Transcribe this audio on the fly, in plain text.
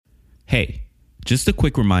Hey, just a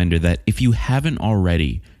quick reminder that if you haven't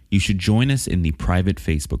already, you should join us in the private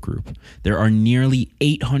Facebook group. There are nearly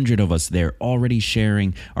 800 of us there already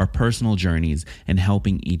sharing our personal journeys and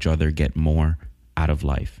helping each other get more out of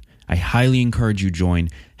life. I highly encourage you join.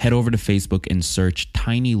 Head over to Facebook and search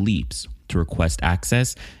Tiny Leaps to request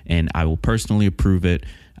access, and I will personally approve it.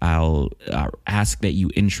 I'll ask that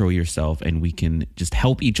you intro yourself and we can just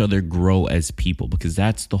help each other grow as people, because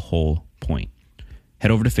that's the whole point. Head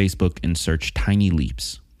over to Facebook and search Tiny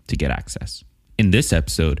Leaps to get access. In this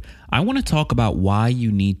episode, I want to talk about why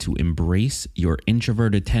you need to embrace your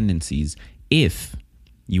introverted tendencies if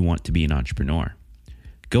you want to be an entrepreneur.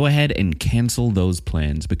 Go ahead and cancel those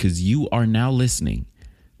plans because you are now listening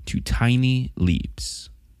to Tiny Leaps.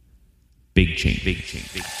 Big change, big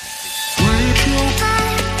change, big change.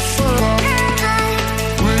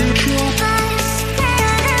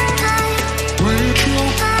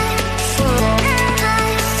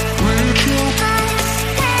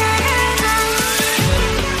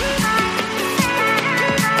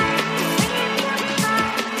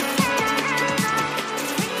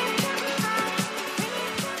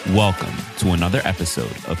 Welcome to another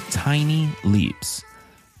episode of Tiny Leaps,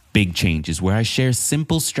 Big Changes, where I share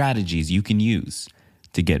simple strategies you can use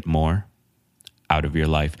to get more out of your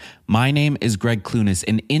life. My name is Greg Clunis,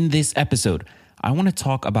 and in this episode, I want to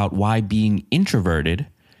talk about why being introverted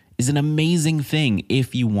is an amazing thing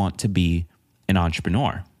if you want to be an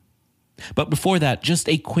entrepreneur. But before that, just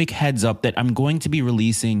a quick heads up that I'm going to be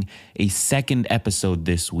releasing a second episode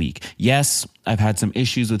this week. Yes, I've had some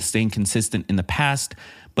issues with staying consistent in the past,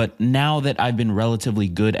 but now that I've been relatively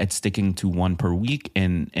good at sticking to one per week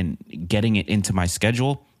and getting it into my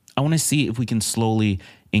schedule, I want to see if we can slowly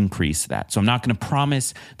increase that. So I'm not going to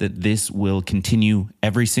promise that this will continue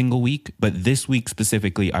every single week, but this week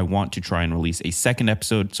specifically, I want to try and release a second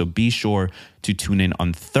episode. So be sure to tune in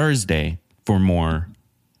on Thursday for more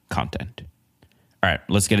content. All right,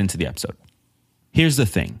 let's get into the episode. Here's the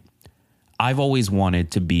thing. I've always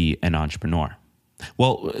wanted to be an entrepreneur.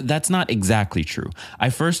 Well, that's not exactly true.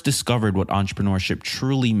 I first discovered what entrepreneurship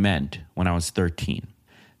truly meant when I was 13.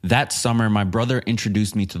 That summer, my brother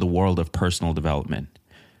introduced me to the world of personal development.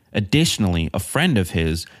 Additionally, a friend of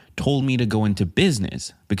his told me to go into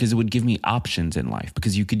business because it would give me options in life,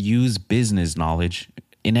 because you could use business knowledge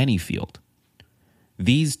in any field.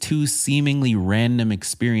 These two seemingly random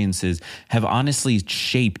experiences have honestly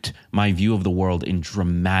shaped my view of the world in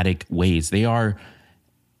dramatic ways. They are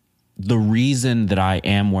the reason that I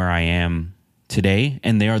am where I am today,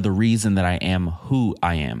 and they are the reason that I am who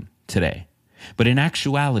I am today. But in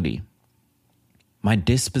actuality, my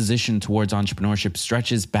disposition towards entrepreneurship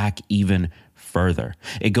stretches back even further.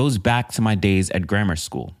 It goes back to my days at grammar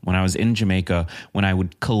school, when I was in Jamaica, when I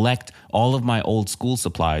would collect all of my old school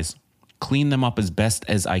supplies, clean them up as best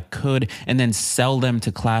as I could, and then sell them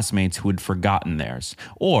to classmates who had forgotten theirs.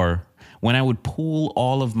 Or when I would pool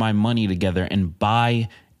all of my money together and buy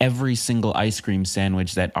every single ice cream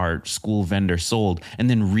sandwich that our school vendor sold and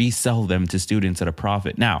then resell them to students at a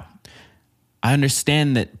profit. Now, I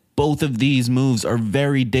understand that both of these moves are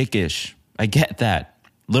very dickish. I get that.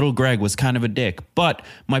 Little Greg was kind of a dick. But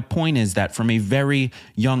my point is that from a very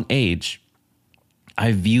young age,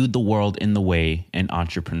 I viewed the world in the way an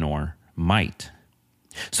entrepreneur might.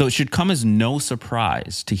 So it should come as no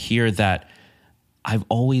surprise to hear that I've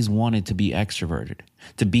always wanted to be extroverted,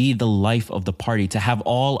 to be the life of the party, to have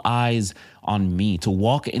all eyes on me, to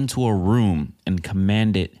walk into a room and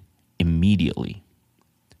command it immediately.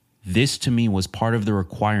 This to me was part of the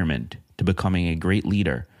requirement to becoming a great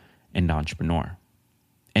leader and entrepreneur.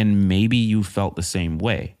 And maybe you felt the same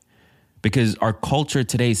way, because our culture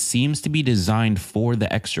today seems to be designed for the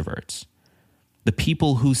extroverts. The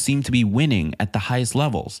people who seem to be winning at the highest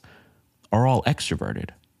levels are all extroverted.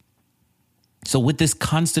 So with this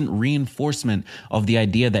constant reinforcement of the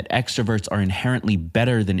idea that extroverts are inherently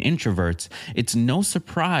better than introverts, it's no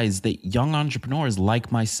surprise that young entrepreneurs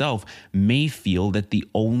like myself may feel that the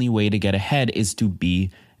only way to get ahead is to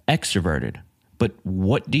be extroverted. But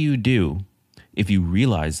what do you do if you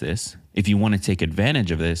realize this, if you want to take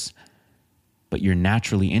advantage of this, but you're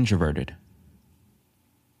naturally introverted?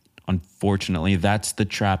 Unfortunately, that's the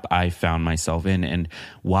trap I found myself in. And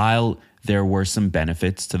while there were some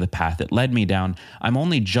benefits to the path it led me down, I'm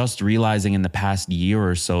only just realizing in the past year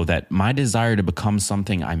or so that my desire to become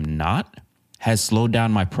something I'm not has slowed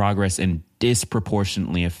down my progress and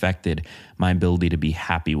disproportionately affected my ability to be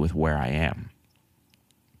happy with where I am.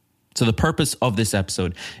 So the purpose of this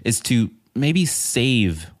episode is to maybe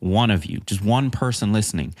save one of you, just one person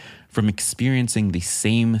listening, from experiencing the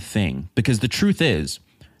same thing. Because the truth is,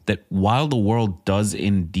 that while the world does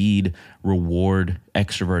indeed reward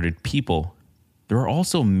extroverted people, there are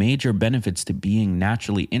also major benefits to being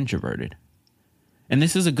naturally introverted. And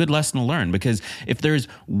this is a good lesson to learn, because if there's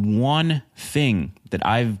one thing that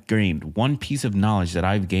I've gained, one piece of knowledge that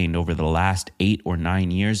I've gained over the last 8 or 9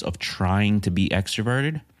 years of trying to be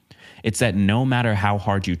extroverted, it's that no matter how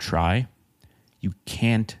hard you try, you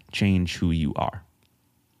can't change who you are.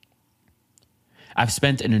 I've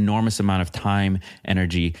spent an enormous amount of time,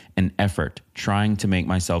 energy, and effort trying to make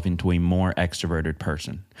myself into a more extroverted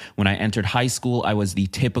person. When I entered high school, I was the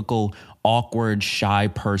typical awkward, shy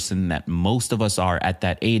person that most of us are at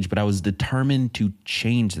that age, but I was determined to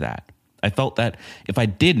change that. I felt that if I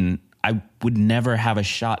didn't, I would never have a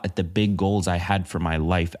shot at the big goals I had for my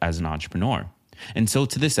life as an entrepreneur. And so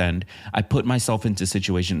to this end, I put myself into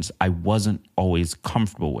situations I wasn't always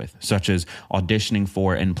comfortable with, such as auditioning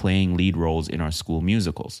for and playing lead roles in our school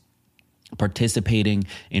musicals, participating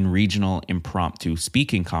in regional impromptu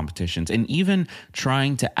speaking competitions, and even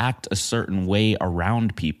trying to act a certain way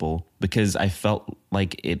around people because I felt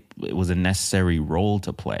like it was a necessary role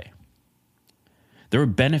to play. There were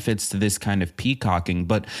benefits to this kind of peacocking,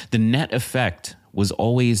 but the net effect was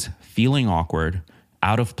always feeling awkward,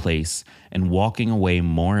 out of place, and walking away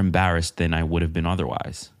more embarrassed than I would have been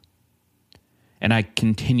otherwise. And I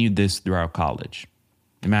continued this throughout college.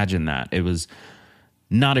 Imagine that. It was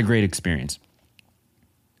not a great experience.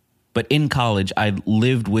 But in college, I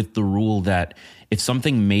lived with the rule that if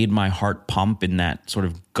something made my heart pump in that sort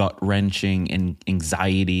of gut-wrenching and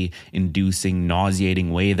anxiety-inducing,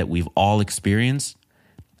 nauseating way that we've all experienced,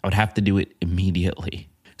 I would have to do it immediately.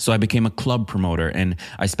 So I became a club promoter, and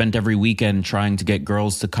I spent every weekend trying to get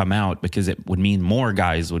girls to come out because it would mean more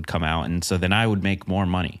guys would come out. And so then I would make more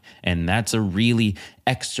money. And that's a really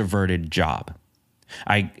extroverted job.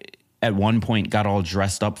 I, at one point, got all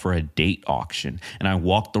dressed up for a date auction, and I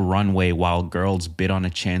walked the runway while girls bid on a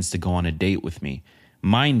chance to go on a date with me.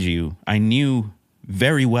 Mind you, I knew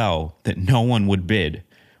very well that no one would bid,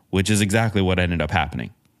 which is exactly what ended up happening.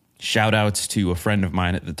 Shout outs to a friend of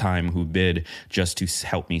mine at the time who bid just to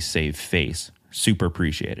help me save face. Super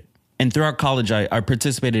appreciate it. And throughout college, I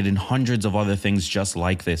participated in hundreds of other things just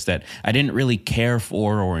like this that I didn't really care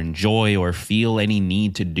for or enjoy or feel any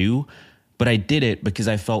need to do. But I did it because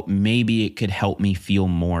I felt maybe it could help me feel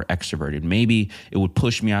more extroverted. Maybe it would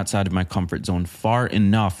push me outside of my comfort zone far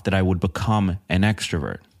enough that I would become an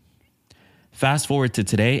extrovert. Fast forward to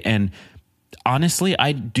today, and honestly,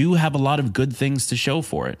 I do have a lot of good things to show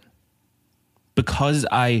for it. Because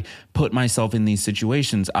I put myself in these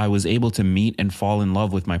situations, I was able to meet and fall in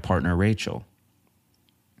love with my partner, Rachel.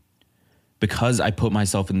 Because I put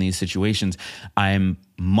myself in these situations, I'm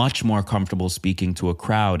much more comfortable speaking to a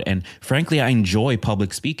crowd. And frankly, I enjoy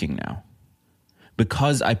public speaking now.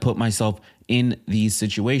 Because I put myself in these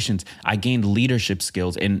situations, I gained leadership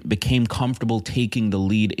skills and became comfortable taking the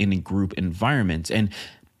lead in a group environment. And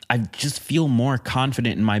I just feel more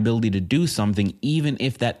confident in my ability to do something, even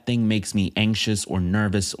if that thing makes me anxious or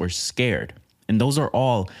nervous or scared. And those are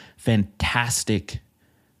all fantastic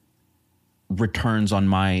returns on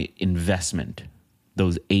my investment,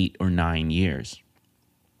 those 8 or 9 years.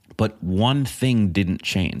 But one thing didn't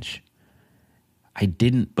change. I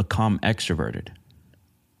didn't become extroverted.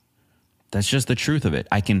 That's just the truth of it.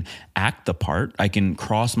 I can act the part, I can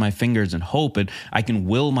cross my fingers and hope, and I can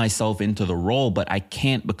will myself into the role, but I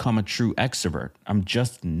can't become a true extrovert. I'm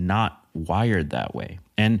just not wired that way.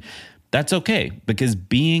 And that's okay, because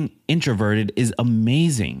being introverted is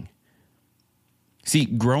amazing. See,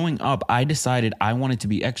 growing up, I decided I wanted to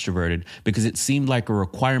be extroverted because it seemed like a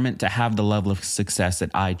requirement to have the level of success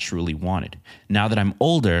that I truly wanted. Now that I'm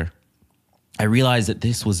older, I realized that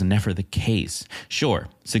this was never the case. Sure,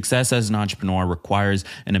 success as an entrepreneur requires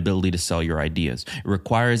an ability to sell your ideas. It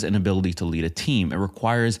requires an ability to lead a team. It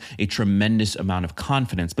requires a tremendous amount of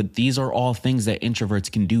confidence, but these are all things that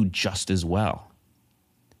introverts can do just as well.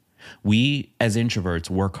 We, as introverts,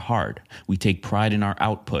 work hard. We take pride in our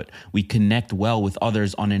output. We connect well with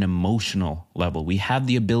others on an emotional level. We have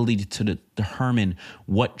the ability to determine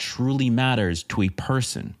what truly matters to a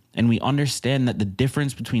person. And we understand that the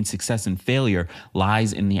difference between success and failure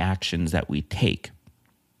lies in the actions that we take.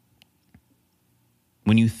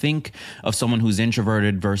 When you think of someone who's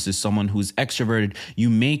introverted versus someone who's extroverted, you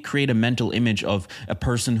may create a mental image of a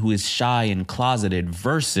person who is shy and closeted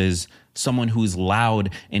versus someone who's loud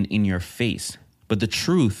and in your face. But the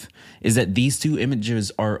truth is that these two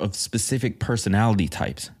images are of specific personality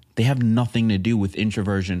types. They have nothing to do with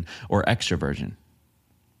introversion or extroversion.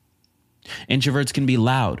 Introverts can be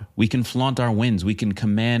loud. We can flaunt our wins. We can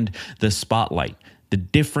command the spotlight. The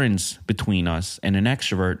difference between us and an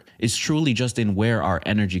extrovert is truly just in where our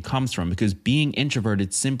energy comes from, because being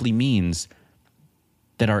introverted simply means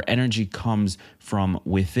that our energy comes from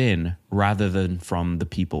within rather than from the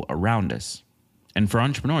people around us. And for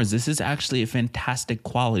entrepreneurs, this is actually a fantastic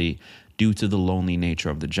quality due to the lonely nature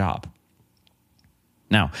of the job.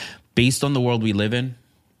 Now, based on the world we live in,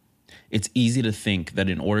 it's easy to think that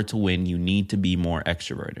in order to win, you need to be more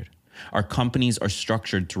extroverted. Our companies are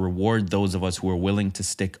structured to reward those of us who are willing to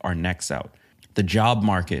stick our necks out. The job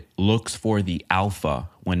market looks for the alpha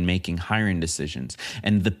when making hiring decisions,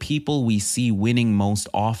 and the people we see winning most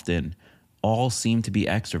often all seem to be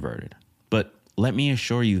extroverted. But let me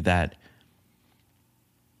assure you that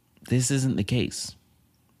this isn't the case.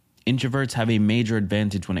 Introverts have a major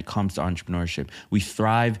advantage when it comes to entrepreneurship. We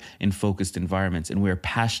thrive in focused environments, and we are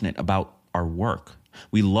passionate about our work.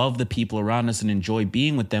 We love the people around us and enjoy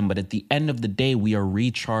being with them, but at the end of the day, we are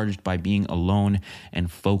recharged by being alone and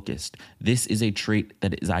focused. This is a trait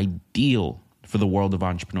that is ideal for the world of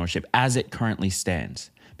entrepreneurship as it currently stands,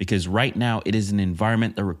 because right now it is an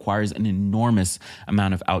environment that requires an enormous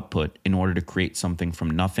amount of output in order to create something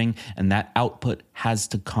from nothing, and that output has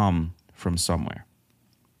to come from somewhere.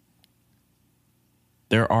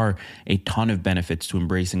 There are a ton of benefits to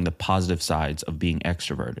embracing the positive sides of being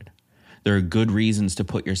extroverted. There are good reasons to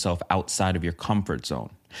put yourself outside of your comfort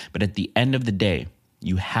zone. But at the end of the day,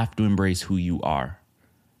 you have to embrace who you are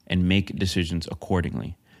and make decisions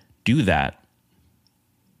accordingly. Do that,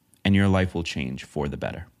 and your life will change for the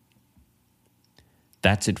better.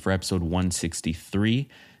 That's it for episode 163.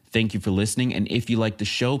 Thank you for listening. And if you like the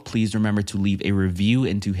show, please remember to leave a review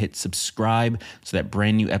and to hit subscribe so that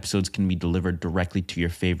brand new episodes can be delivered directly to your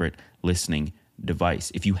favorite listening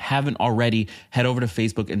device. If you haven't already, head over to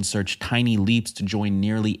Facebook and search Tiny Leaps to join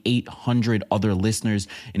nearly 800 other listeners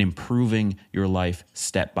in improving your life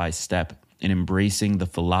step by step and embracing the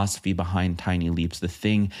philosophy behind Tiny Leaps, the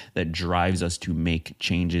thing that drives us to make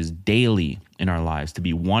changes daily in our lives to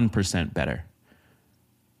be 1% better.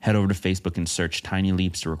 Head over to Facebook and search Tiny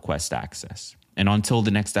Leaps to request access. And until the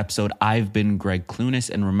next episode, I've been Greg Clunis,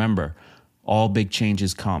 and remember, all big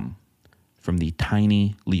changes come from the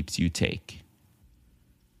tiny leaps you take.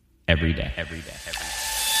 Every day.